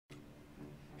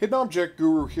Hidden Object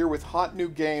Guru here with hot new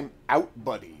game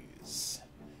Outbuddies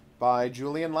by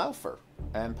Julian Laufer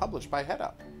and published by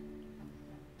HeadUp.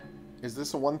 Is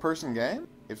this a one-person game?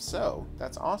 If so,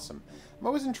 that's awesome. I'm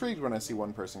always intrigued when I see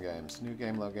one-person games. New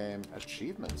game, low game,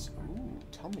 achievements. Ooh,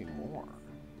 tell me more.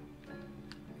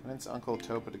 Convince Uncle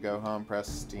Topa to go home, press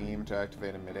Steam to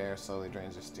activate in midair, slowly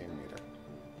drains your Steam meter.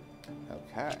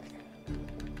 Okay.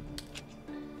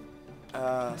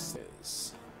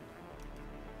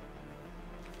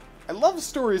 I love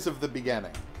stories of the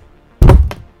beginning.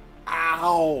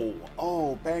 Ow!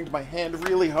 Oh, banged my hand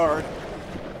really hard.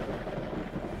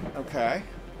 Okay.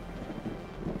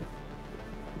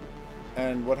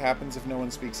 And what happens if no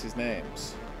one speaks his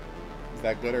names? Is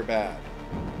that good or bad?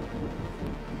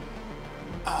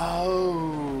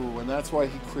 Oh, and that's why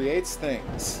he creates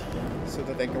things, so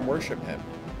that they can worship him.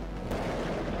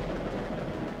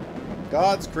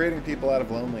 God's creating people out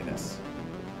of loneliness.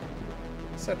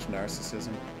 Such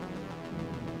narcissism.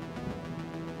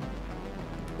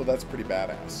 Well, that's pretty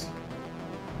badass.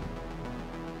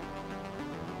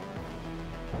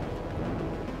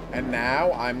 And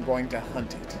now I'm going to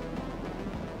hunt it.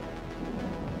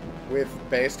 With,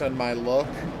 based on my look,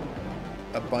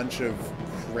 a bunch of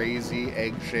crazy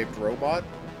egg-shaped robot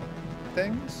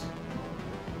things.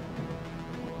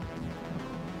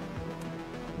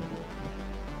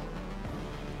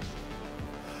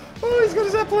 Oh, he's got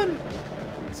a Zeppelin!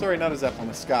 Sorry, not a Zeppelin,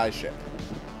 a sky ship.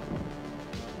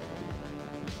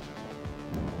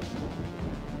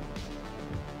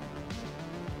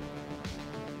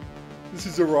 This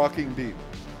is a rocking beat.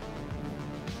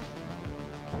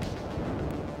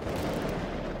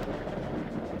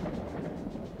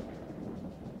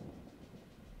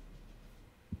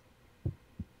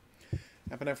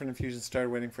 Epinephrine infusion started,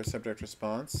 waiting for a subject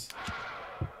response.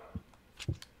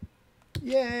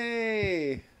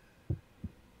 Yay!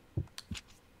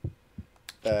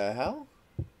 The hell?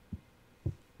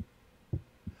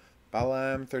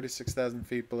 Balam, 36,000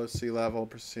 feet below sea level,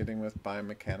 proceeding with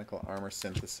biomechanical armor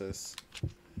synthesis.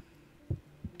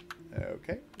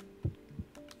 Okay.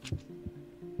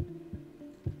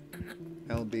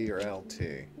 LB or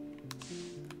LT?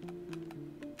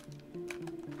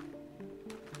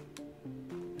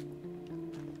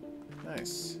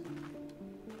 Nice.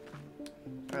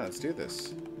 Alright, let's do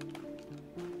this.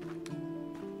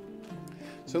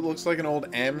 So it looks like an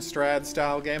old Amstrad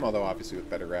style game, although obviously with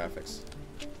better graphics.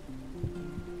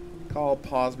 Call,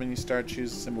 pause menu, start,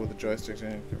 choose a symbol with the joystick,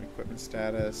 equipment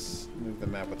status, move the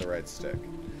map with the right stick.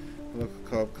 Local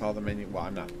co-op, call the menu. Well,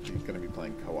 I'm not going to be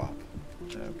playing co-op.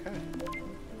 Okay.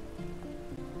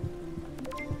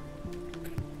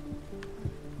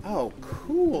 Oh,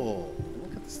 cool.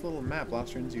 Look at this little map.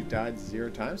 Lost runes, you died 0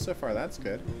 times so far. That's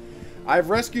good. I've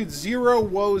rescued 0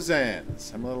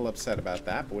 Wozans. I'm a little upset about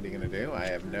that, but what are you going to do? I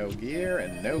have no gear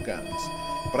and no guns.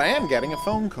 But I am getting a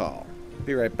phone call.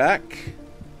 Be right back.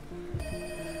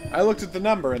 I looked at the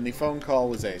number and the phone call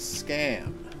was a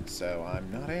scam, so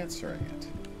I'm not answering it.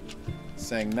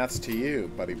 Saying nuts to you,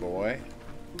 buddy boy.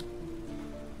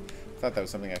 Thought that was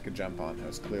something I could jump on. I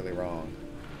was clearly wrong.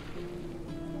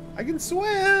 I can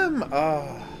swim!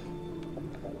 Ah.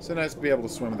 So nice to be able to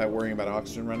swim without worrying about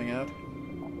oxygen running out.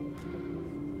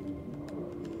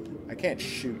 I can't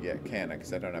shoot yet, can I?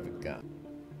 Because I don't have a gun.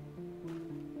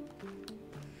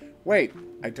 Wait,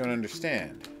 I don't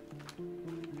understand.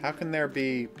 How can there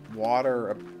be water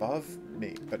above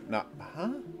me, but not...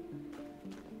 Huh?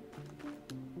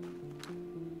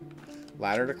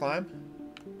 Ladder to climb?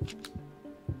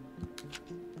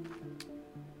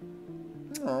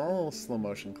 Oh, slow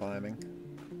motion climbing.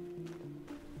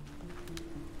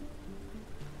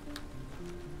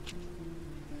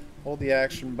 Hold the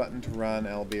action button to run,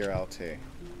 LB or LT.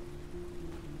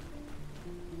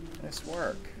 Nice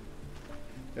work.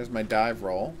 There's my dive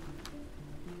roll.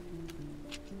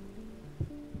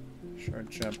 Short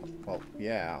jump. Well,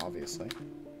 yeah, obviously.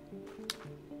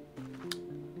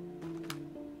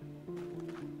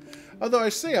 Although I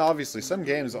say obviously, some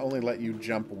games only let you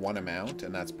jump one amount,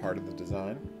 and that's part of the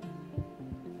design.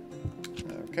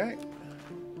 Okay.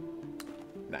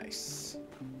 Nice.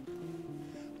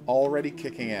 Already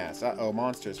kicking ass. Uh-oh,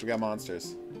 monsters. We got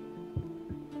monsters.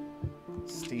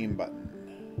 Steam button.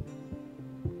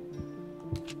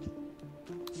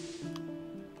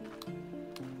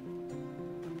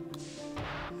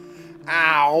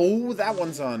 Ow! That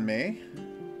one's on me.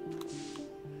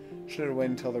 Should have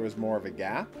waited until there was more of a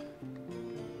gap.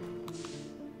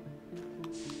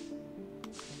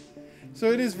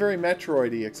 So it is very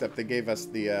Metroid-y, except they gave us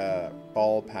the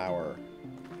ball power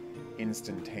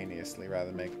instantaneously rather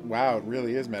than make... Wow, it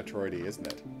really is Metroid-y, isn't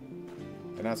it?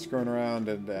 They're not screwing around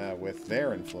and, with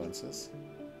their influences.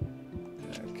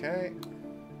 Okay. Okay.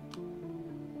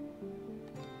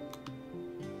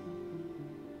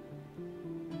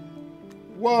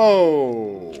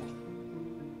 Whoa!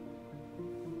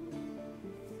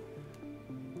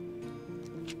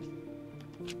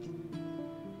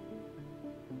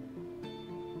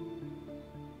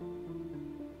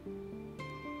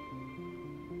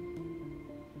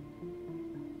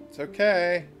 It's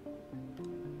okay.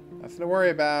 Nothing to worry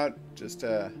about. Just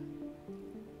a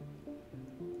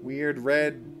weird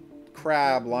red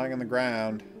crab lying on the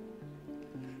ground.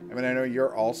 I mean, I know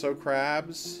you're also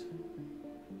crabs.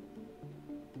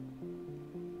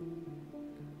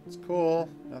 It's cool.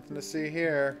 Nothing to see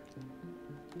here.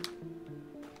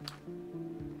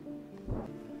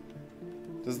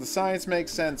 Does the science make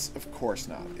sense? Of course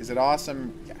not. Is it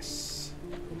awesome? Yes.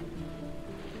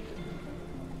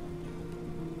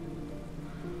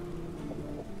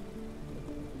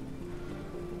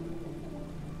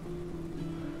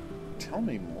 Tell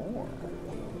me more.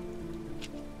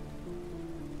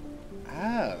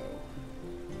 Oh.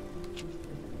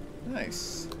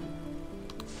 Nice.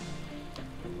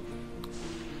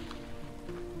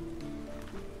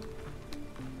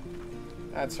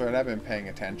 That's right, I've been paying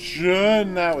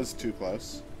attention. That was too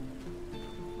close.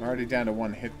 I'm already down to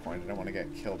 1 hit point. I don't want to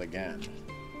get killed again.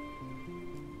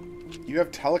 You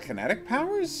have telekinetic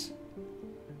powers?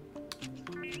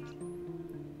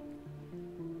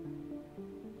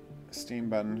 Steam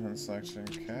button and selection,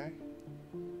 okay.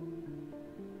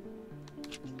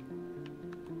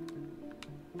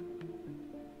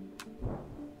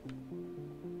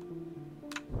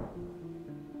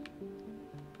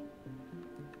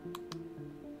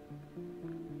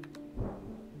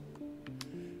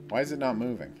 Why is it not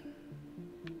moving?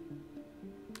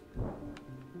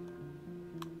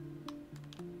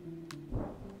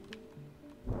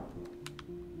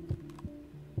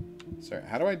 Sorry,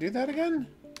 how do I do that again?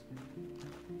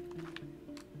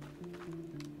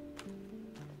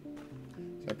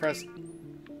 So I press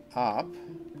up.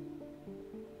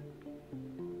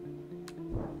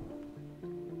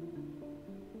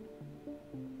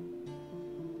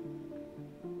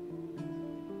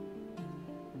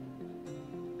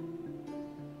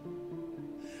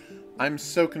 I'm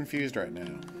so confused right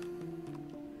now.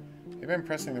 Maybe I'm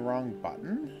pressing the wrong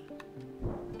button?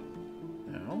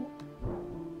 No?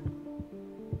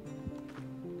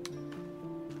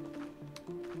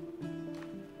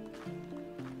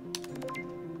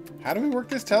 How do we work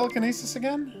this telekinesis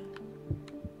again?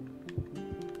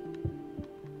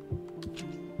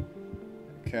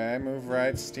 Okay, move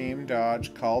right, steam,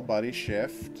 dodge, call, buddy,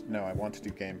 shift. No, I want to do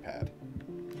gamepad.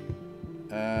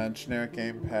 Generic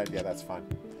gamepad, yeah, that's fine.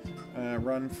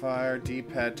 Run, fire,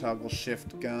 D-pad, toggle,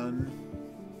 shift, gun.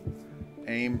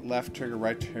 Aim, left trigger,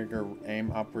 right trigger,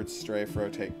 aim, upwards, strafe,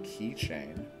 rotate,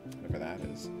 keychain. Whatever that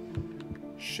is.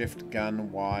 Shift,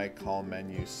 gun, Y, call,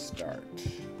 menu, start.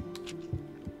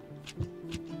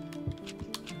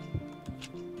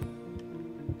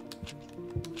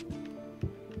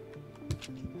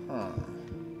 Huh.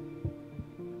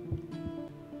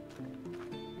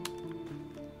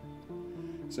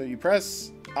 So you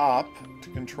press up to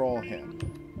control him,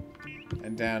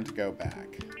 and down to go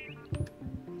back.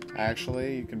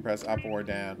 Actually, you can press up or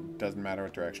down. Doesn't matter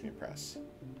what direction you press.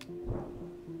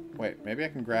 Wait, maybe I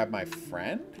can grab my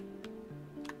friend?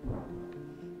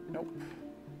 Nope.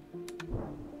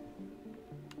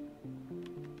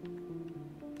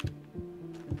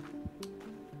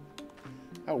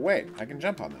 Oh, wait, I can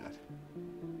jump on that.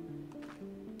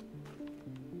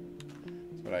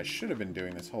 That's what I should have been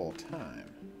doing this whole time.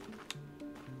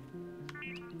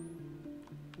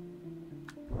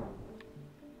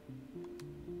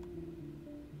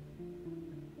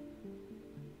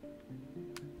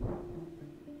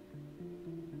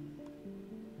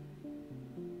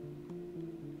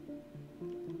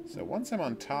 So once I'm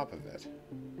on top of it,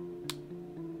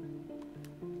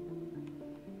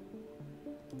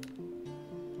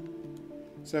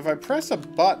 so if I press a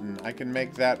button, I can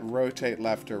make that rotate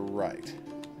left or right.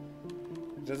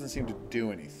 It doesn't seem to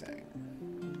do anything.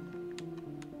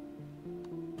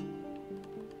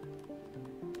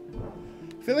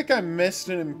 I feel like I missed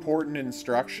an important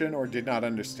instruction or did not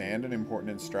understand an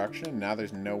important instruction. Now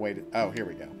there's no way to... Oh, here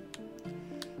we go.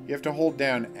 You have to hold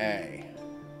down A.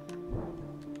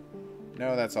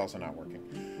 No, that's also not working.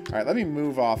 Alright, let me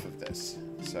move off of this.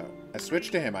 So, I switch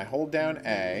to him. I hold down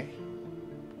A.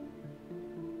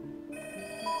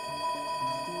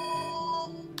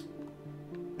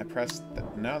 I press...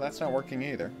 No, that's not working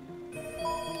either.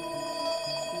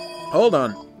 Hold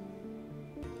on.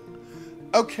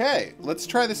 Okay, let's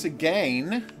try this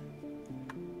again.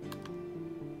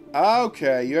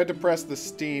 Okay, you had to press the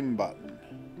Steam button.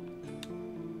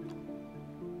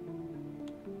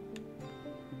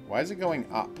 Why is it going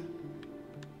up?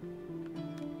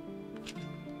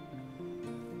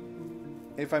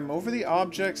 If I'm over the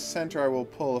object's center, I will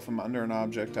pull. If I'm under an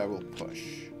object, I will push.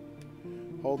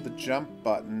 Hold the jump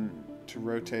button to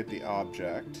rotate the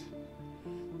object.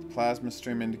 The plasma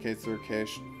stream indicates the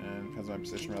location and depends on my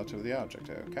position relative to the object.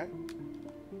 Okay.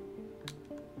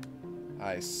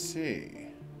 I see.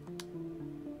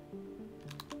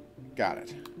 Got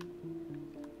it.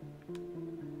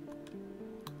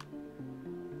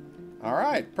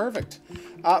 Alright, perfect.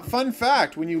 Fun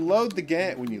fact, when you load the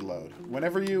game...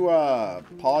 Whenever you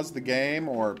pause the game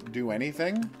or do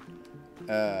anything,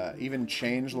 even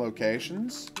change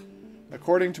locations,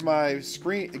 according to my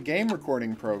game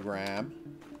recording program...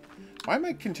 Why am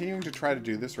I continuing to try to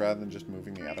do this rather than just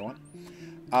moving the other one?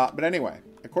 But anyway,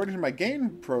 according to my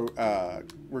game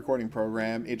recording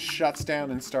program, it shuts down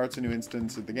and starts a new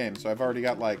instance of the game. So I've already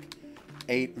got like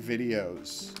 8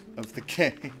 videos of the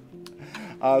game.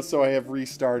 So I have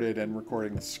restarted and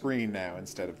recording the screen now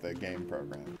instead of the game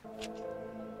program.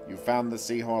 You found the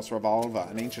Seahorse Revolver,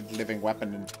 an ancient living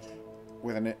weapon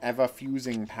with an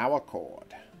ever-fusing power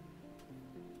cord.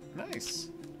 Nice.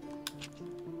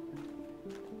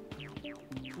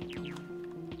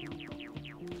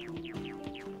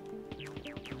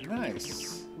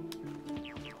 Nice.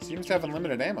 Seems to have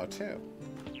unlimited ammo, too.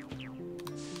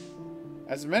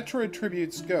 As Metroid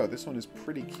tributes go, this one is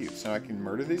pretty cute. So I can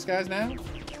murder these guys now?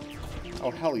 Oh,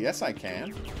 hell yes I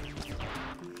can.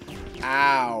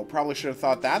 Ow. Probably should have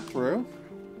thought that through.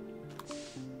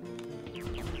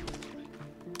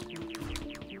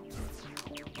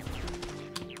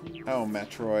 Oh,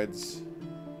 Metroids.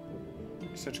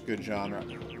 Such a good genre.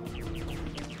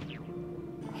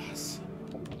 Awesome.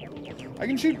 I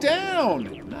can shoot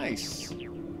down! Nice.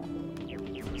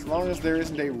 As long as there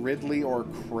isn't a Ridley or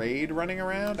Kraid running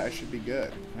around, I should be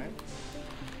good, right?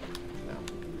 No.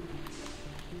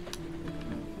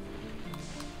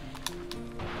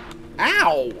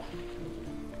 Ow!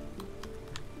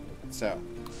 So.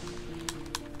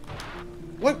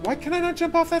 What? Why can I not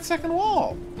jump off that second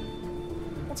wall?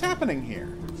 What's happening here?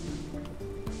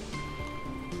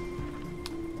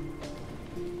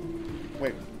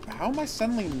 Wait, how am I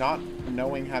suddenly not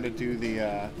knowing how to do the,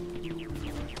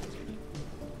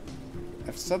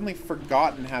 I've suddenly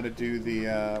forgotten how to do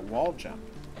the wall jump.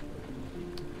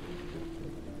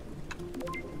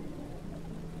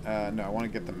 No, I want to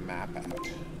get the map out.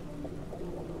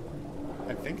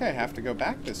 I think I have to go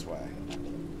back this way.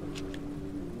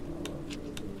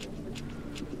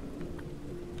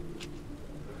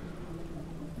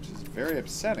 Which is very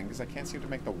upsetting because I can't seem to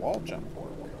make the wall jump work.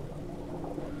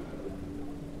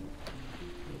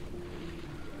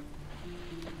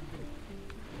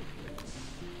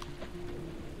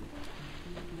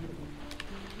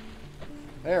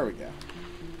 There we go.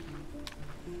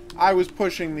 I was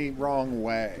pushing the wrong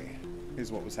way,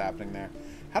 is what was happening there.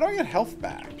 How do I get health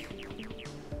back?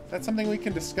 Is that something we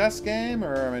can discuss, game,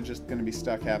 or am I just going to be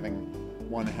stuck having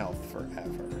 1 health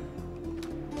forever?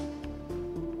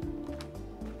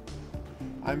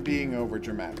 I'm being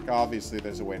over-dramatic. Obviously,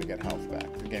 there's a way to get health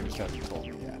back. The game just hasn't told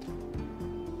me yet.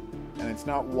 And it's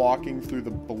not walking through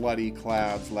the bloody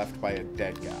clouds left by a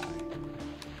dead guy.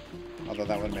 Although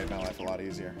that would have made my life a lot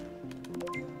easier.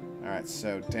 Alright,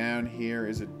 so down here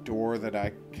is a door that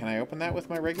can I open that with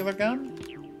my regular gun?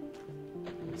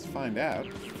 Let's find out.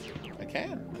 I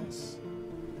can. Nice.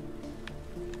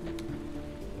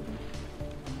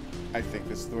 I think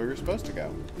this is the way we're supposed to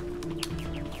go.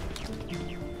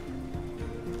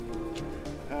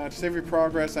 To save your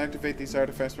progress, activate these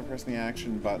artifacts by pressing the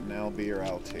action button, LB or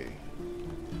LT.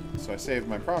 So I saved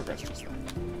my progress just then.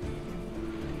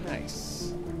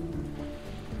 Nice.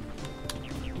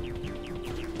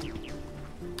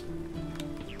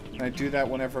 Can I do that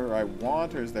whenever I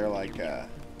want, or is there like a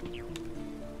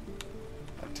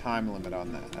time limit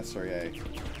on that? Sorry, a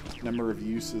number of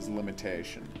uses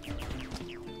limitation.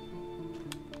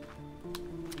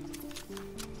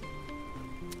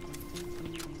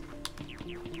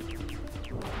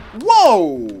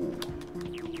 Whoa!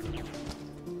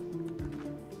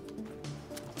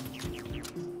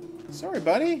 Sorry,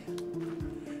 buddy.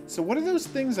 So what are those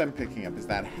things I'm picking up? Is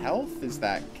that health? Is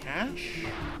that cash?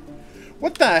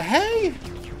 What the hey?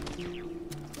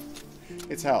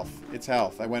 It's health. It's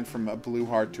health. I went from a blue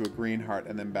heart to a green heart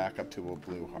and then back up to a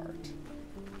blue heart.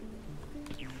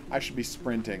 I should be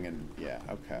sprinting and... yeah,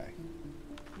 okay.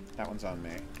 That one's on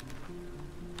me.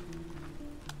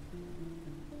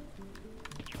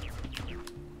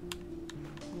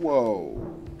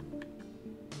 Whoa.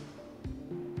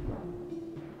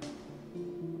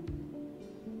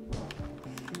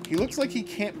 He looks like he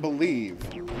can't believe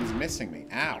he's missing me.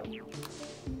 Ow.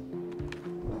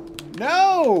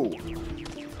 No!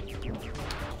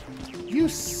 You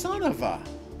son of a...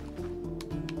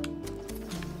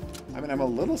 I mean, I'm a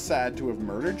little sad to have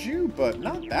murdered you, but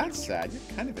not that sad.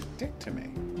 You're kind of a dick to me.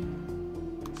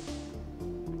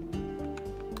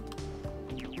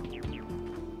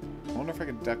 I wonder if I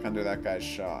can duck under that guy's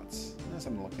shots. That's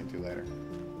something to look into later.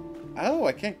 Oh,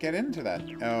 I can't get into that.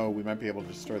 Oh, we might be able to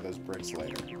destroy those bricks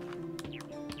later.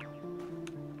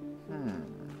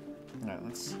 Alright,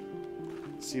 let's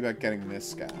see about getting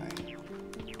this guy.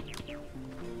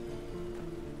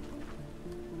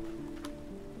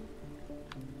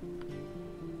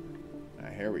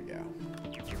 Alright, here we go.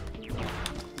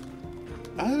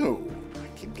 Oh,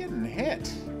 I keep getting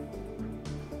hit.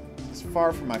 It's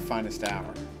far from my finest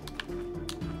hour.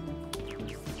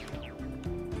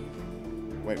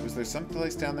 Wait, was there some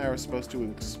place down there I was supposed to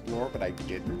explore, but I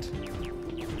didn't?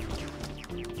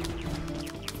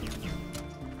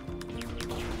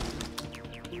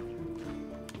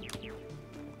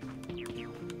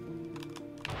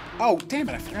 Oh, damn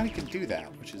it, I forgot he can do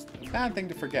that, which is a bad thing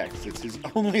to forget, because it's his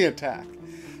only attack.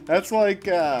 That's like,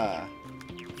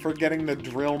 forgetting the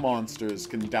drill monsters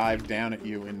can dive down at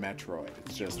you in Metroid.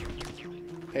 It's just,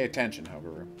 pay attention,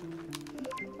 Hogaru.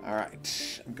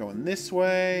 Alright, I'm going this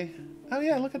way. Oh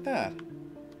yeah, look at that.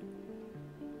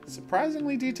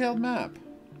 Surprisingly detailed map.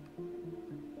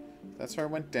 That's where I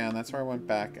went down, that's where I went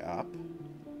back up.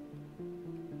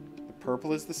 The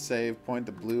purple is the save point,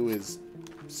 the blue is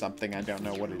something I don't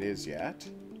know what it is yet.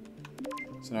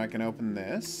 So now I can open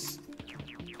this.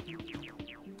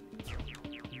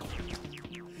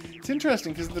 It's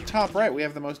interesting because at the top right we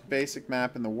have the most basic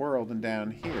map in the world, and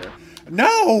down here...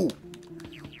 No!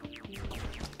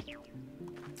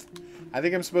 I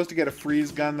think I'm supposed to get a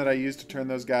freeze gun that I use to turn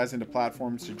those guys into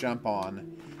platforms to jump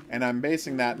on. And I'm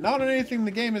basing that not on anything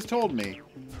the game has told me,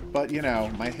 but, you know,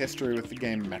 my history with the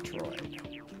game Metroid.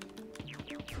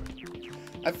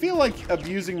 I feel like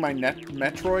abusing my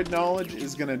Metroid knowledge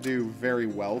is going to do very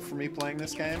well for me playing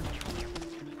this game.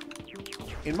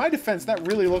 In my defense, that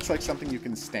really looks like something you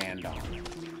can stand on.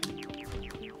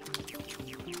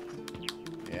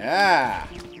 Yeah!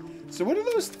 So what are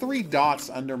those 3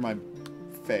 dots under my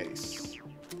face?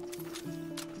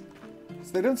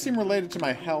 So they don't seem related to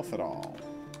my health at all.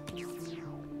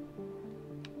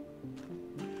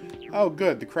 Oh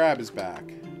good, the crab is back.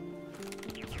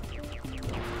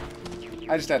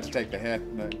 I just had to take the hit.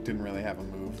 I didn't really have a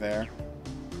move there.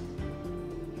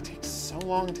 It takes so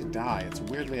long to die. It's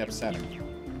weirdly upsetting.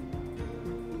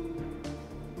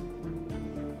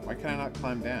 Why can I not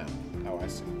climb down? Oh, I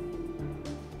see.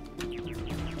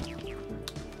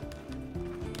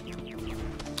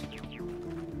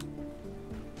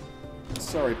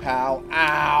 Sorry, pal.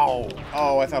 Ow!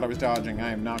 Oh, I thought I was dodging.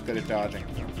 I am not good at dodging.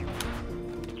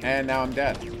 And now I'm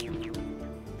dead.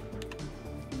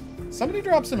 Somebody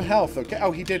drop some health, okay?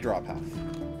 Oh, he did drop health.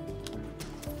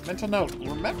 Mental note,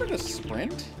 remember to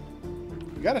sprint?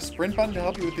 You got a sprint button to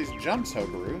help you with these jumps,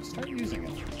 Hogaru. Start using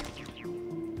it.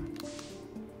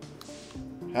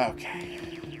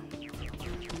 Okay.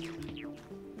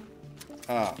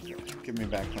 Oh, good. Give me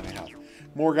back plenty of health.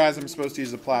 More guys, I'm supposed to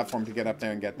use the platform to get up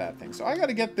there and get that thing. So I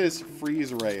gotta get this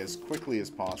freeze ray as quickly as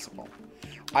possible.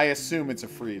 I assume it's a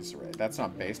freeze ray. That's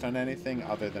not based on anything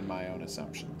other than my own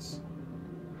assumptions.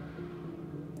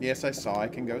 Yes, I saw I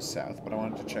can go south, but I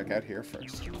wanted to check out here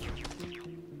first.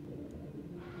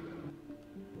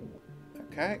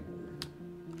 Okay.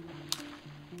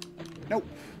 Nope.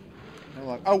 No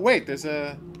luck. Oh, wait, there's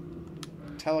a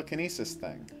telekinesis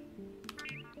thing.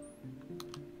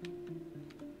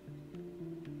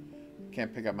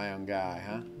 Can't pick up my own guy,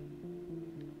 huh?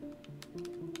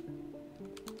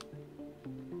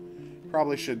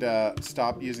 Probably should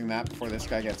stop using that before this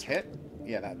guy gets hit.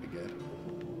 Yeah, that'd be good.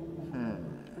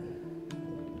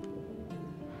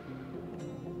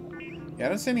 Yeah, I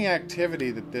don't see any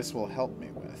activity that this will help me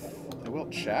with. I will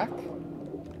check.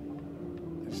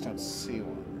 I just don't see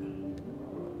one.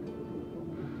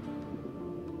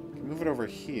 I can move it over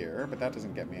here, but that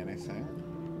doesn't get me anything.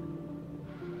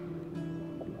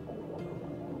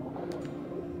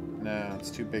 No,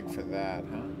 it's too big for that,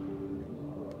 huh?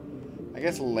 I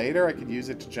guess later I could use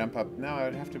it to jump up. No, I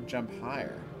would have to jump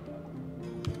higher.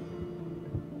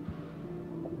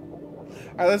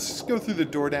 Alright, let's just go through the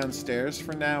door downstairs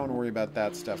for now and worry about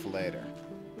that stuff later.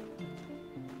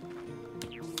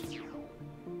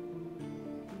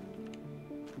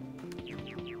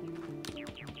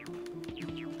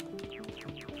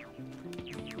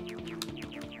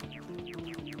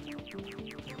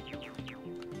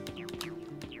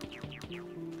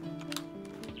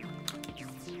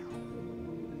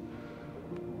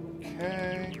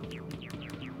 Okay.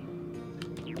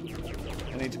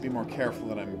 Any need to be more careful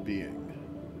than I'm being.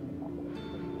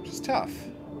 Which is tough.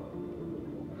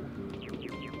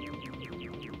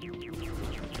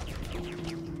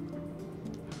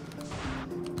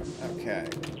 Okay.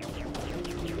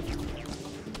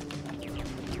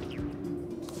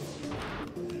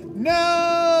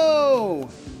 No!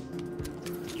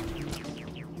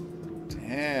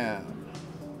 Damn.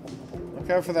 Look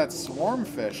out for that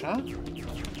swarmfish, huh?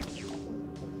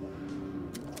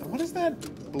 What is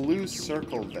that blue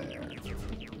circle there?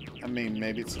 I mean,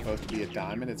 maybe it's supposed to be a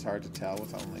diamond. It's hard to tell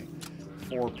with only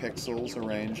 4 pixels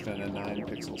arranged in a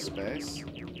 9-pixel space.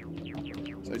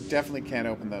 So I definitely can't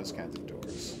open those kinds of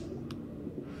doors.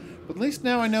 But at least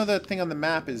now I know that thing on the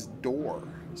map is door.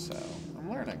 So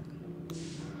I'm learning.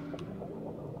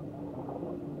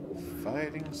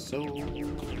 Fighting souls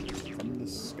from the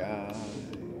sky.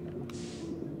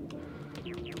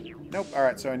 Nope.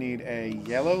 Alright, so I need a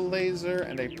yellow laser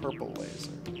and a purple laser.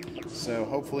 So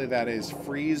hopefully that is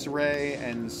freeze ray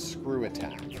and screw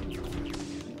attack.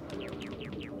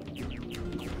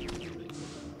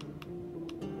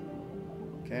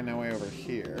 Okay, now way over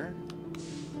here.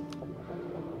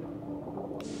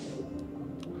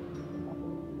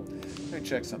 Let me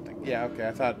check something. Yeah, okay,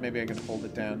 I thought maybe I could hold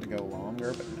it down to go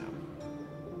longer, but no.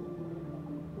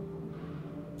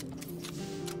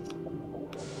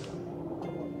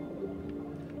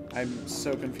 I'm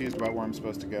so confused about where I'm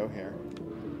supposed to go here.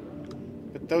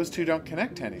 But those two don't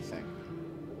connect to anything.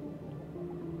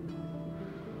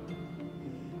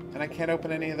 And I can't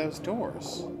open any of those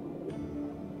doors.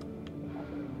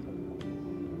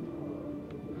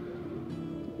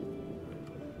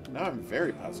 Now I'm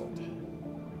very puzzled.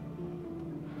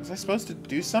 Was I supposed to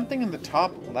do something in the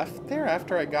top left there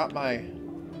after I got my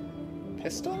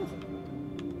pistol?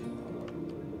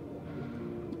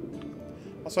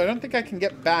 Also, I don't think I can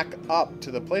get back up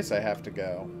to the place I have to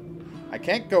go. I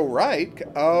can't go right.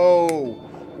 Oh,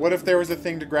 what if there was a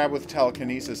thing to grab with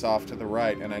telekinesis off to the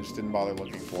right and I just didn't bother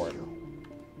looking for it?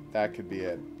 That could be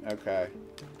it. Okay.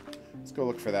 Let's go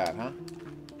look for that, huh?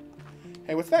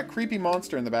 Hey, what's that creepy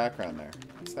monster in the background there?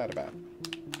 What's that about?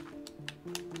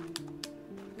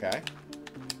 Okay.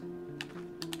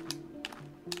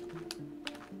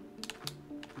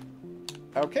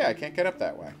 Okay, I can't get up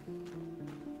that way.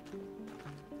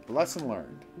 Lesson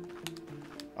learned.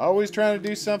 Always trying to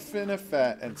do something in a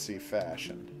fancy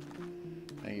fashion.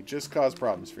 And you just cause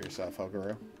problems for yourself,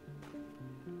 Hoguru.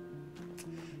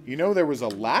 You know there was a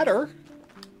ladder.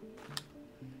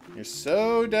 You're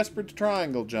so desperate to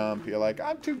triangle jump. You're like,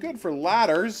 I'm too good for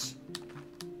ladders.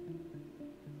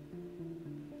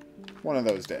 One of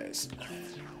those days.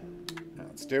 Now,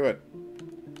 let's do it.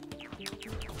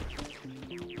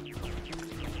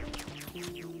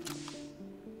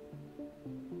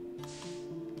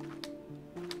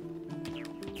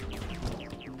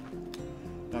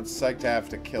 I'm psyched to have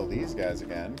to kill these guys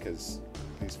again, because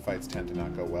these fights tend to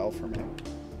not go well for me.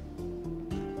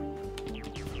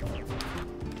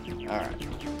 Alright.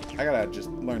 I gotta just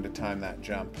learn to time that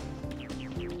jump.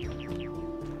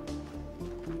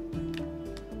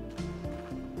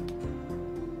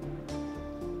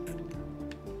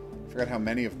 Forgot how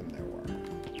many of them there were.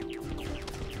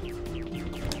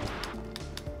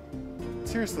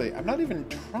 Seriously, I'm not even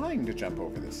trying to jump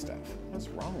over this stuff. What's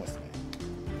wrong with me?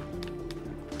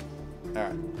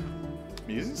 Alright.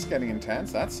 Music's getting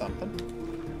intense. That's something.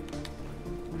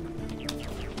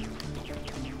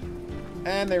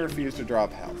 And they refuse to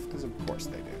drop health, because of course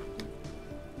they do.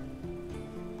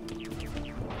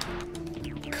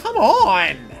 Come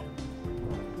on!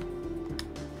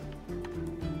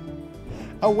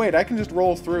 Oh, wait, I can just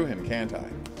roll through him, can't I?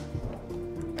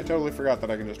 I totally forgot that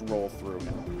I can just roll through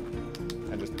him.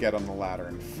 And just get on the ladder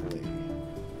and flee.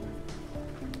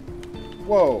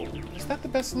 Whoa! Is that the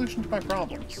best solution to my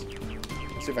problems?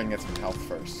 Let's see if I can get some health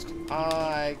first.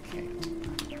 I can't.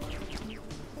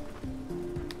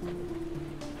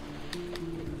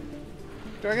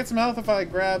 Do I get some health if I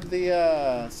grab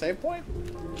the save point?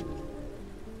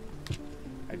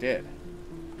 I did.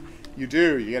 You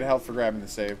do. You get health for grabbing the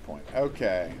save point.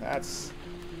 Okay, that's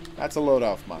a load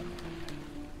off my mind.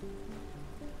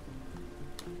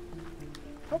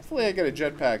 Hopefully I get a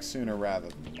jetpack sooner rather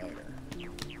than later.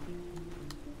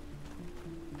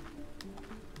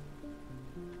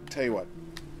 Tell you what,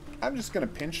 I'm just going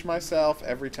to pinch myself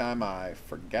every time I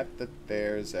forget that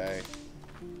there's a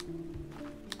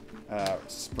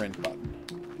sprint button.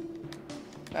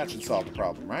 That should solve the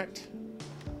problem, right?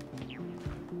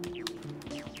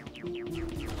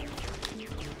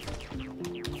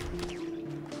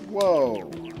 Whoa.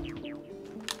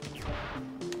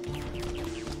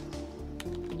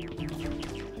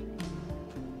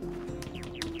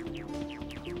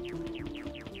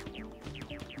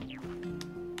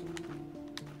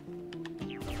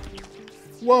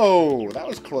 Whoa, that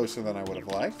was closer than I would have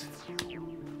liked.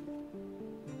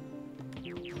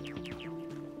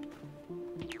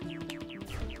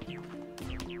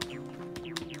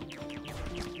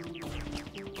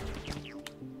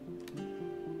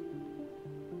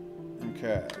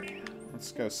 Okay,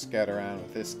 let's go scat around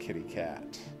with this kitty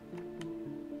cat.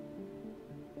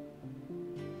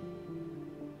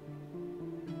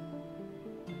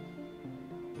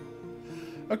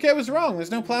 Okay, I was wrong.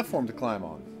 There's no platform to climb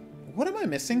on. What am I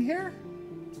missing here?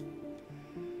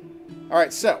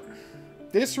 Alright, so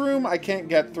this room I can't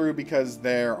get through because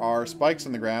there are spikes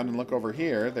in the ground, and look over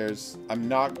here,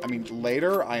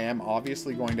 later I am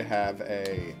obviously going to have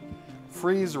a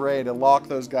freeze ray to lock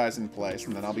those guys in place,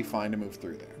 and then I'll be fine to move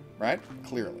through there, right?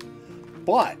 Clearly.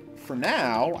 But for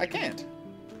now, I can't.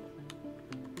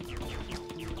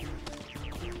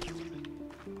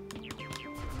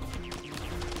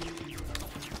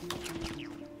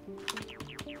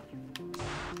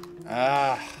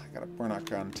 I gotta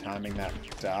work on timing that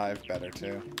dive better,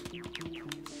 too.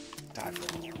 Dive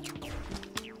roll.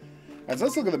 Alright, so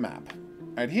let's look at the map.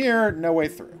 Right here, no way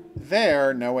through.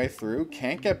 There, no way through.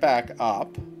 Can't get back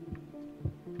up.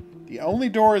 The only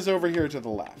door is over here to the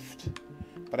left.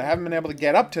 But I haven't been able to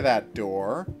get up to that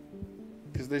door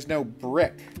because there's no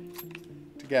brick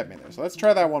to get me there. So let's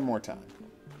try that one more time.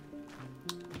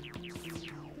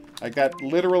 Like, that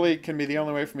literally can be the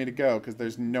only way for me to go because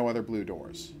there's no other blue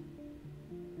doors.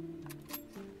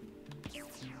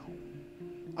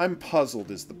 I'm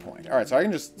puzzled is the point. Alright, so I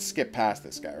can just skip past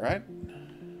this guy, right?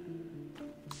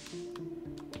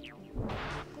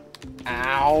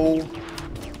 Ow!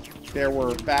 There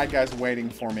were bad guys waiting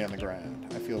for me on the ground.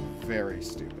 I feel very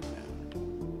stupid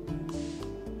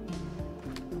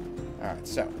now. Alright,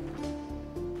 so.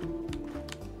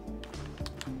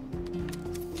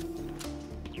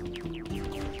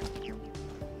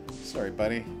 Sorry,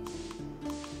 buddy.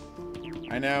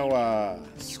 I know,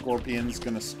 Scorpion's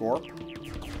gonna scorp.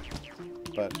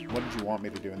 But what did you want me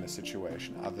to do in this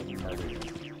situation, other than murder you?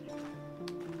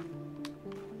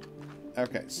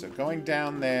 Okay, so going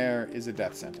down there is a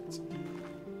death sentence.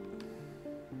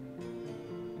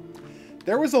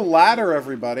 There was a ladder,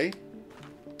 everybody.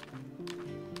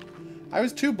 I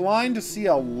was too blind to see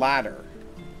a ladder.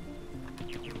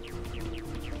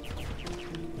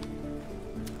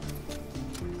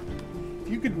 If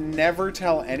you could never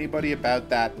tell anybody about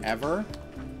that ever,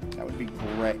 that would be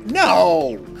great.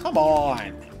 No! Come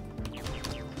on!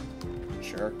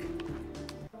 Jerk.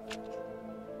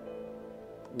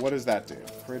 What does that do?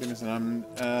 Ceridium is an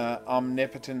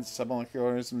omnipotent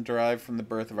submolecularism derived from the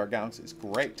birth of our galaxies.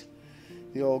 Great.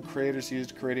 The old creators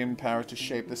used Ceridium power to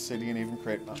shape the city and even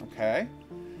create... Okay.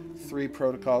 3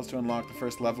 protocols to unlock the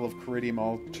first level of Ceridium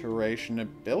alteration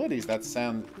abilities. That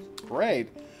sounds great.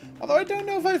 Although I don't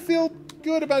know if I feel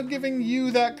good about giving you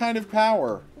that kind of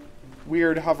power.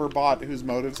 Weird hover bot whose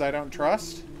motives I don't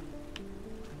trust.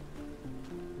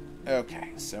 Okay,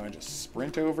 so I just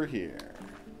sprint over here.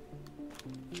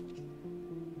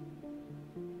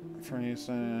 For use,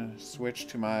 switch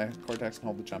to my cortex and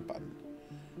hold the jump button.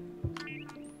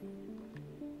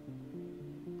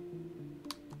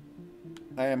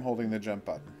 I am holding the jump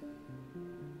button.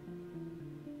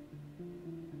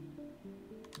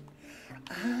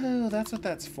 Oh, that's what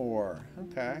that's for.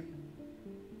 Okay.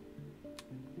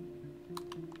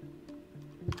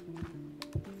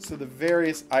 So the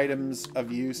various items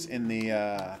of use in the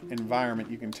environment,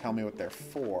 you can tell me what they're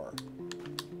for.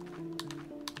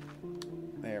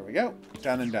 There we go.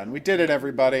 Done and done. We did it,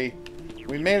 everybody.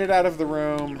 We made it out of the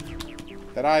room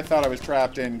that I thought I was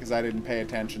trapped in because I didn't pay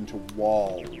attention to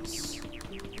walls.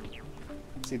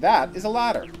 See, that is a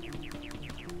ladder.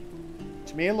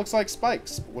 To me, it looks like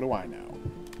spikes, but what do I know?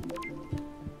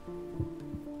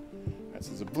 Right, so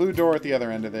there's a blue door at the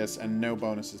other end of this and no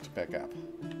bonuses to pick up.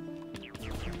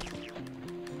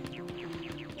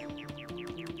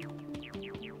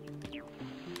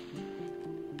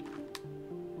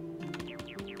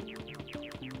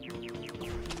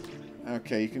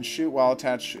 Okay, you can shoot while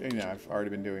attached. You know, I've already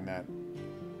been doing that.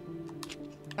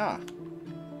 Ah.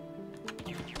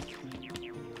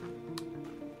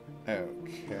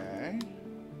 Okay.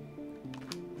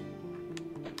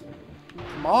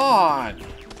 Come on!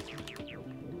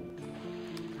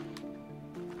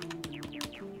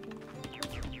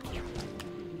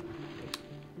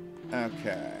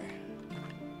 Okay.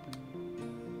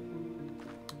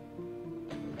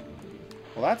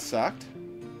 Well, that sucked.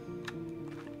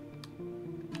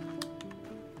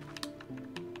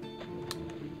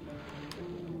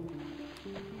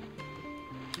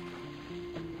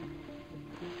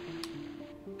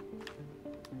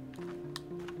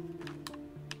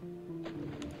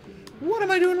 What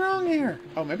am I doing wrong here?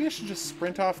 Oh, maybe I should just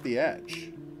sprint off the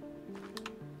edge.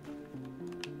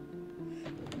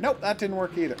 Nope, that didn't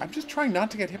work either. I'm just trying not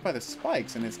to get hit by the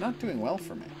spikes, and it's not doing well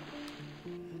for me.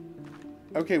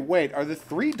 Okay, wait. Are the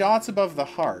 3 dots above the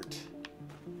heart?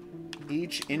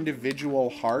 Each individual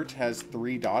heart has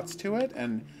 3 dots to it,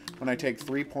 and when I take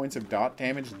 3 points of dot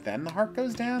damage, then the heart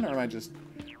goes down? Or am I just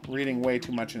reading way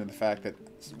too much into the fact that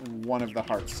one of the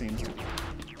hearts seems to...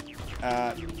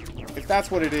 if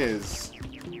that's what it is...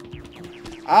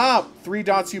 Ah! 3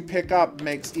 dots you pick up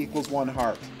equals 1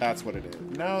 heart. That's what it is.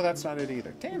 No, that's not it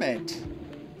either. Damn it!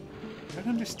 I don't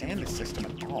understand this system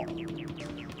at all.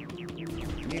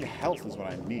 I need health is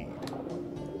what I need.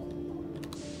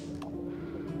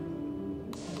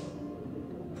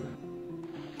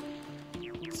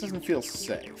 This doesn't feel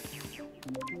safe.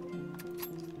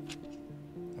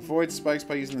 Avoid spikes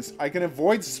by using this. I can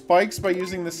avoid spikes by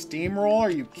using the steamroll?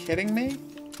 Are you kidding me?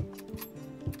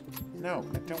 No,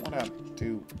 I don't want to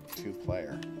do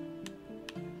 2-player.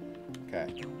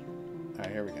 Okay.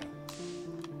 Alright, here we go.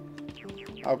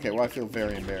 Okay, well I feel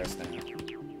very embarrassed now.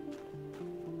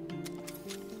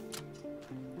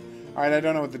 Alright, I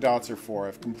don't know what the dots are for.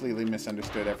 I've completely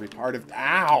misunderstood every part of...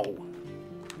 Ow!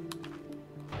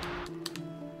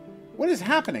 What is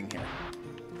happening here?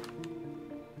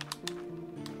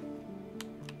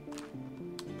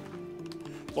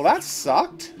 Well, that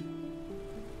sucked.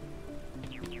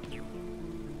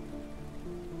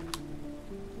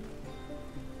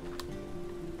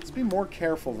 Let's be more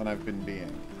careful than I've been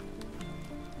being.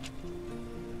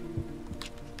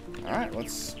 Alright,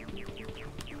 let's...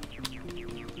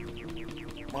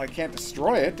 Well, I can't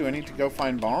destroy it. Do I need to go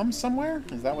find bombs somewhere?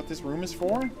 Is that what this room is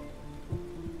for?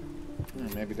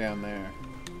 Maybe down there.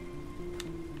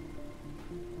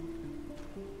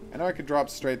 I know I could drop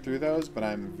straight through those, but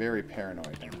I'm very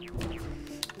paranoid now.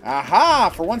 Aha!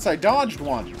 For once I dodged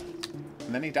one!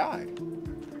 And then he died.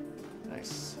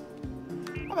 Nice.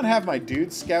 I'm gonna have my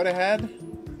dude scout ahead.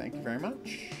 Thank you very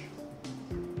much.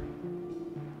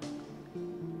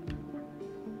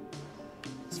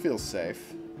 This feels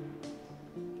safe.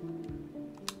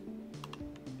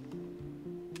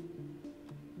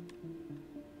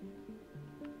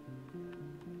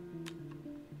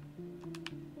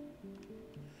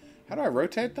 How do I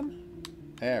rotate them?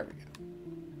 There we go.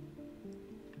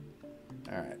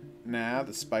 Alright, now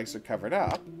the spikes are covered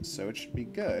up, so it should be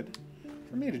good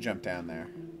for me to jump down there.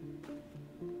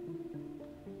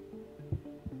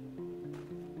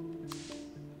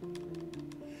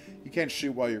 You can't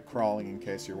shoot while you're crawling, in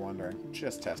case you're wondering.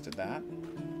 Just tested that.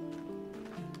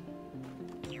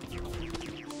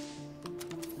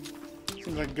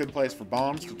 Seems like a good place for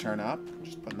bombs to turn up.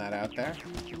 Just putting that out there.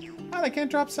 Oh, they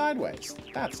can't drop sideways.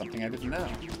 That's something I didn't know.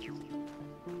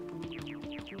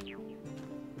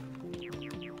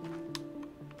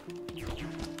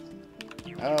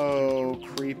 Oh,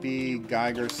 creepy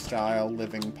Geiger-style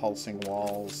living pulsing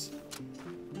walls.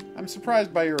 I'm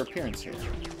surprised by your appearance here.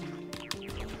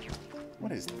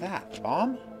 What is that?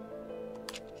 Bomb?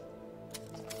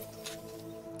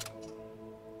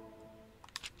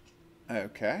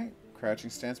 Okay. Crouching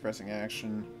stance, pressing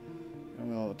action. And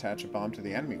we'll attach a bomb to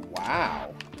the enemy.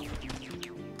 Wow.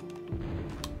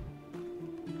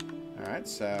 Alright,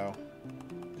 so...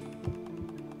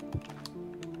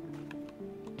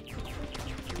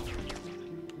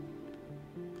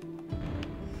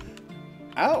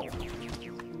 Oh!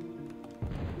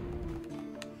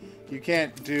 You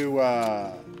can't do,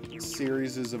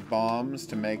 series of bombs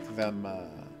to make them,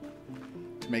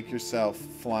 to make yourself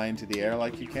fly into the air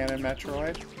like you can in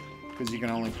Metroid. Because you can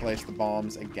only place the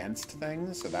bombs against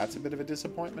things, so that's a bit of a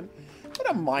disappointment.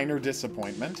 But a minor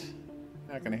disappointment.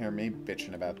 You're not gonna hear me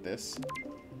bitching about this.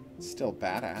 It's still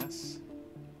badass.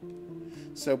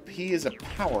 So P is a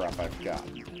power-up I've got.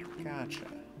 Gotcha.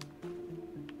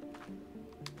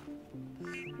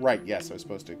 Right, yes, I was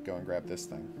supposed to go and grab this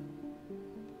thing.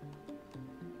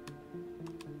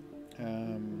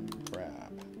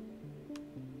 Grab.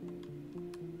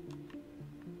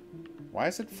 Why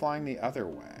is it flying the other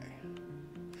way?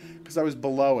 Because I was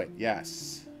below it,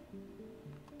 yes.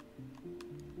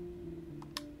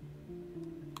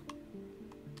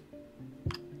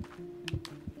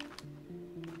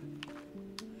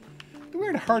 The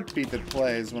weird heartbeat that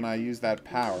plays when I use that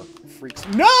power freaks...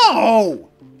 No!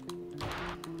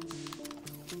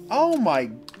 Oh my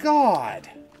god!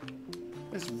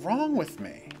 What is wrong with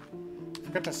me?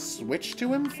 Forgot to switch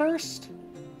to him first?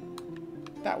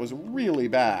 That was really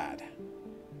bad.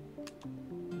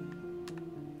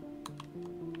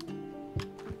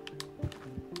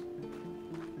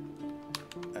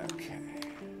 Okay.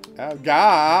 Oh,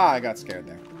 God! I got scared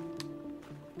there.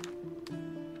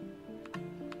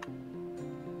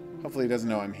 Hopefully he doesn't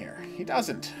know I'm here. He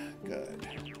doesn't. Good.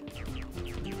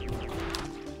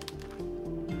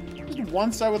 Just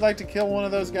once I would like to kill one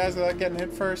of those guys without getting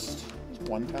hit first. Just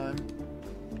one time.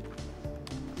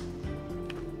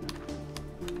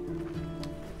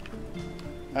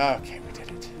 Okay, we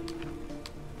did it.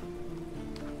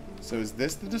 So is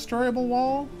this the destroyable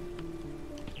wall?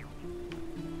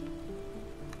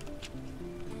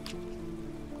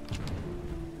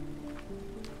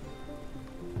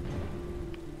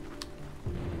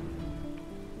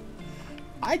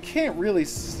 I can't really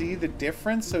see the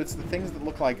difference, so it's the things that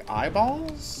look like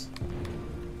eyeballs?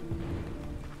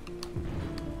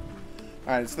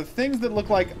 Alright, it's the things that look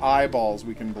like eyeballs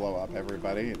we can blow up,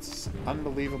 everybody. It's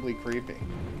unbelievably creepy.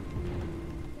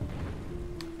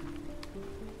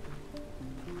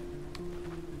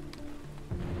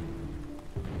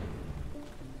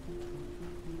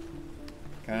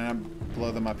 Can I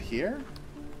blow them up here?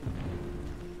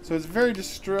 So it's very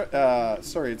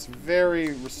it's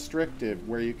very restricted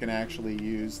where you can actually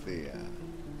use the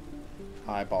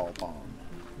eyeball bomb.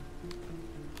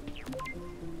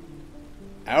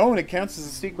 Oh, and it counts as a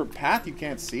secret path you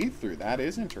can't see through. That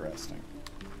is interesting.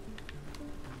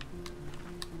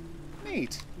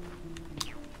 Neat.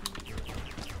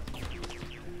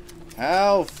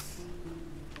 Health!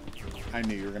 I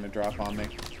knew you were going to drop on me.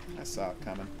 I saw it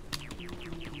coming.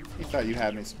 You thought you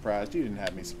had me surprised. You didn't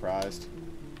have me surprised.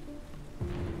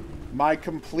 My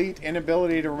complete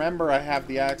inability to remember I have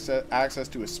the access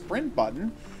to a sprint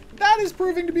button, that is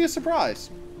proving to be a surprise.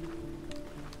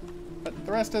 But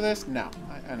the rest of this, no.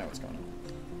 I know what's going on.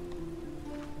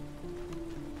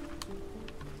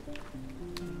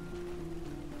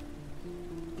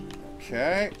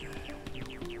 Okay.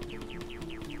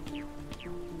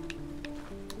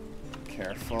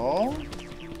 Careful.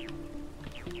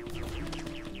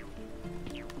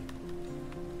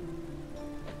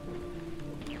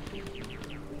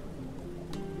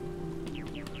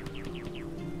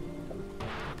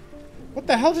 What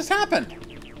the hell just happened?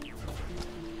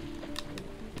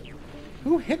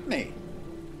 Who hit me?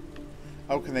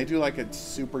 Oh, can they do like a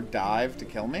super dive to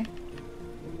kill me?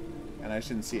 And I just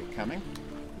didn't see it coming?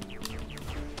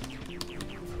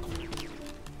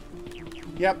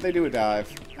 Yep, they do a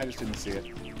dive. I just didn't see it.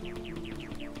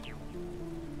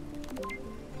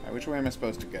 Alright, which way am I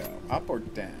supposed to go? Up or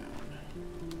down?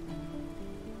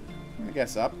 I'm gonna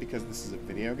guess up because this is a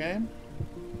video game.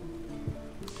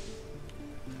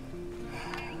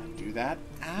 Do that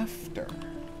after.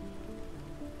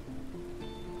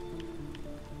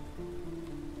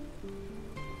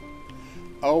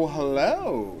 Oh,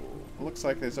 hello! Looks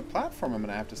like there's a platform I'm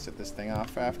gonna have to sit this thing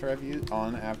off after I've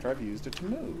used it to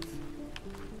move.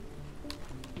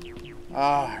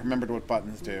 Ah, I remembered what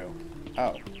buttons do.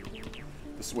 Oh.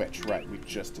 The switch, right, we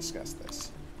just discussed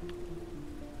this.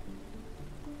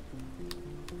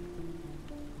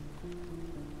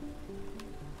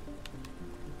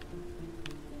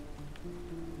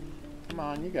 Come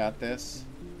on, you got this.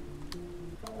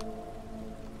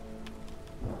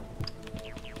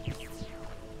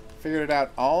 Figured it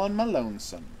out all on my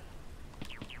lonesome.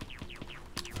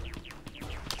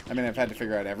 I mean, I've had to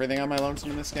figure out everything on my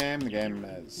lonesome in this game. The game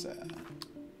has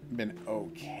been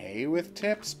okay with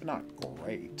tips, but not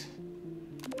great.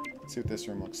 Let's see what this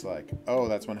room looks like. Oh,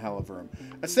 that's one hell of a room.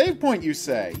 A save point, you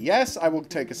say? Yes, I will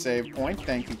take a save point.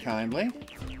 Thank you kindly.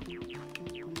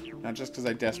 Not just because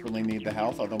I desperately need the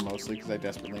health, although mostly because I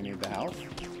desperately need the health.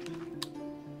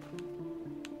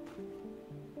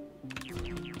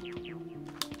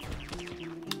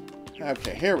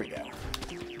 Okay, here we go.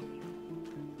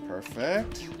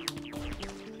 Perfect.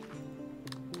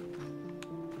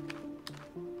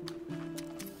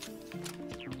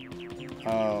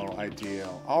 Oh,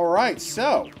 ideal. Alright,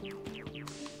 so.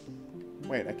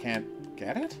 Wait, I can't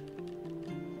get it?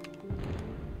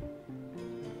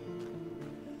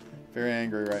 Very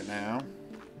angry right now.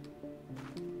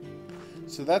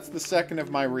 So that's the second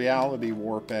of my reality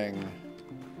warping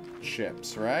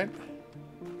chips, right?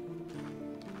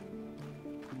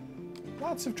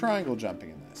 Lots of triangle jumping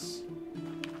in this.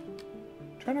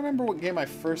 I'm trying to remember what game I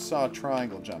first saw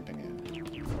triangle jumping in.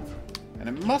 And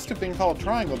it must have been called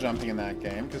triangle jumping in that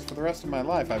game, because for the rest of my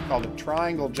life I've called it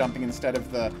triangle jumping instead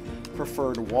of the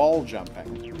preferred wall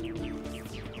jumping.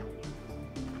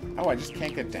 Oh, I just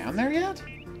can't get down there yet?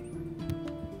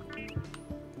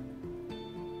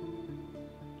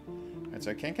 Alright,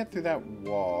 so I can't get through that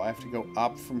wall. I have to go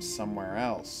up from somewhere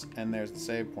else. And there's the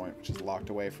save point, which is locked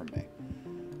away from me.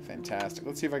 Fantastic.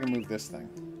 Let's see if I can move this thing.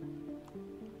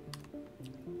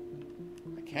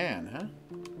 I can, huh?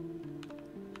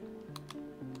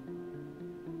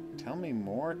 Tell me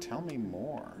more, tell me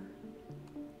more.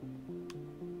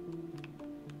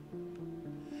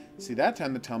 See, that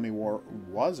time the Tell Me War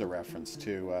was a reference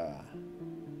to,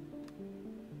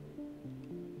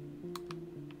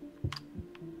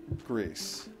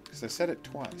 Greece. Because I said it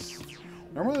twice.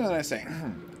 Normally when I say,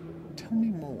 tell me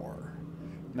more,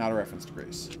 not a reference to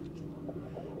Greece.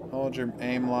 Hold your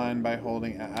aim line by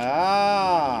holding...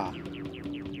 Ah!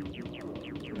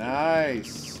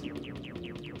 Nice!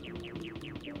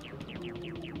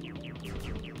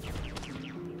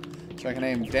 So I can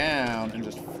aim down and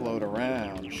just float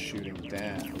around, shooting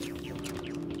down.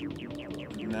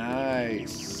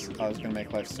 Nice! Oh, it's going to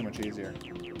make life so much easier.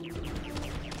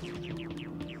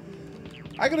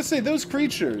 I gotta say, those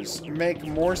creatures make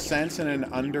more sense in an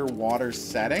underwater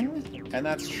setting, and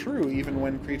that's true even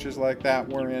when creatures like that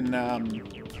were in,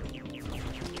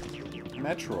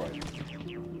 Metroid.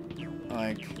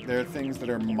 Like, there are things that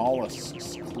are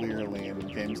mollusks, clearly, in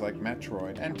games like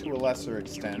Metroid, and to a lesser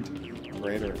extent,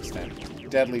 greater extent,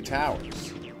 Deadly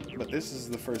Towers. But this is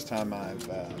the first time I've,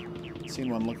 seen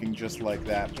one looking just like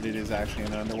that, but it is actually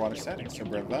in an underwater setting, so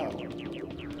bravo.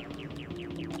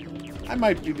 I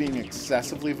might be being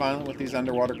excessively violent with these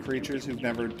underwater creatures who've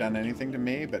never done anything to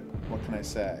me, but what can I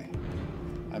say?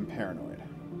 I'm paranoid.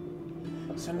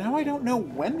 So now I don't know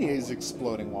when these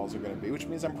exploding walls are going to be, which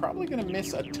means I'm probably going to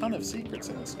miss a ton of secrets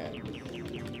in this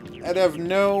game. I'd have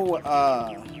no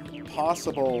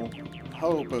possible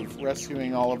hope of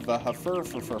rescuing all of the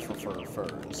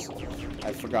furs.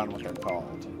 I've forgotten what they're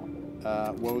called.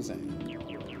 Wozang.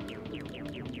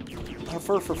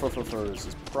 Furs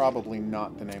is probably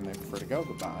not the name they prefer to go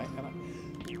by, and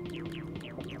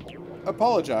I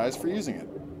apologize for using it.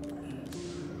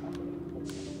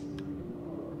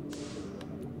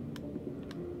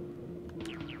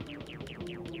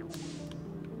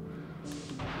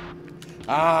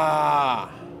 Ah!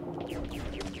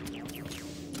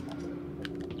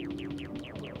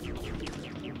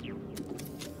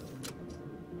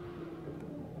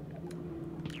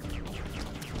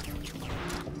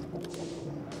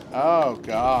 Oh,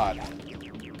 God.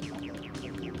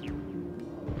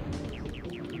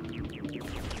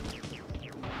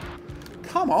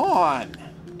 Come on!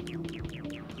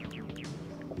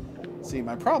 See,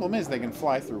 my problem is they can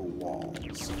fly through walls.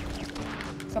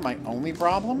 Is that my only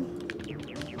problem?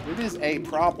 It is a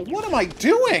problem. What am I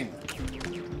doing?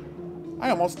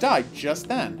 I almost died just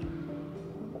then.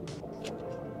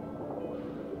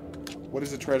 What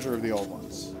is the treasure of the old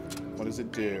ones? What does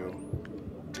it do?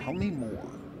 Tell me more.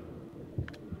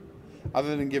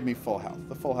 Other than give me full health.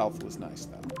 The full health was nice,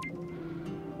 though.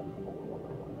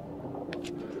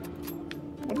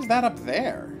 What is that up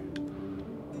there?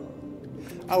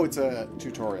 Oh, it's a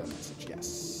tutorial message,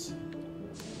 yes.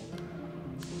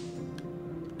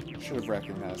 Should have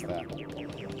recognized that.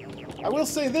 I will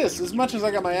say this, as much as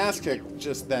I got my ass kicked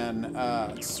just then,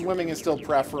 swimming is still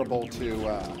preferable to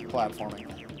platforming.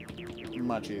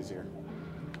 Much easier.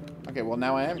 Okay, well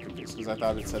now I am confused, because I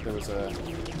thought it said there was a...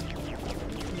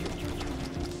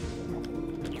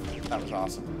 That was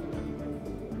awesome.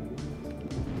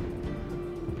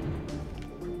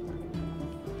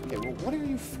 Okay, well, what are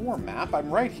you for, map? I'm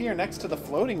right here next to the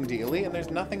floating dealie, and there's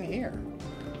nothing here.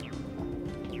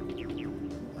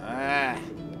 Ah.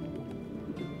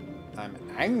 I'm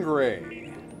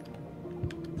angry.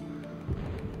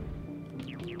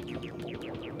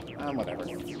 Whatever.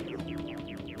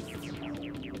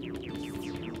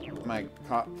 Am I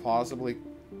possibly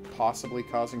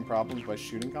causing problems by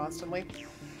shooting constantly?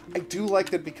 I do like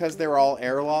that because they're all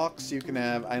airlocks, you can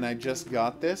have, and I just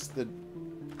got this, that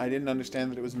I didn't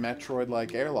understand that it was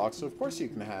Metroid-like airlocks, so of course you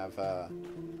can have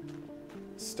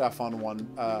stuff on one,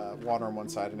 water on one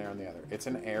side and air on the other. It's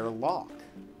an airlock.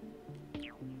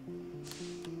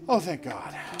 Oh, thank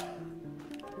God.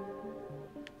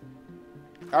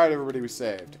 Alright, everybody, we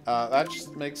saved.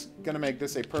 That's gonna make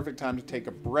this a perfect time to take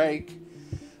a break.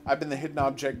 I've been the Hidden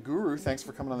Object Guru. Thanks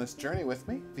for coming on this journey with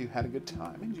me. If you had a good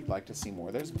time and you'd like to see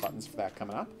more, there's buttons for that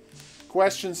coming up.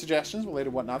 Questions, suggestions,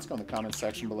 related whatnots, go in the comments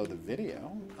section below the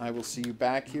video. I will see you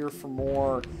back here for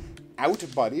more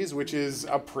Outbuddies, which is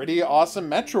a pretty awesome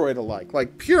Metroid-alike.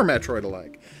 Like, pure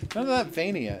Metroid-alike. None of that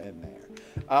Vania in there.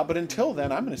 But until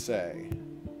then, I'm going to say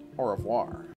au revoir.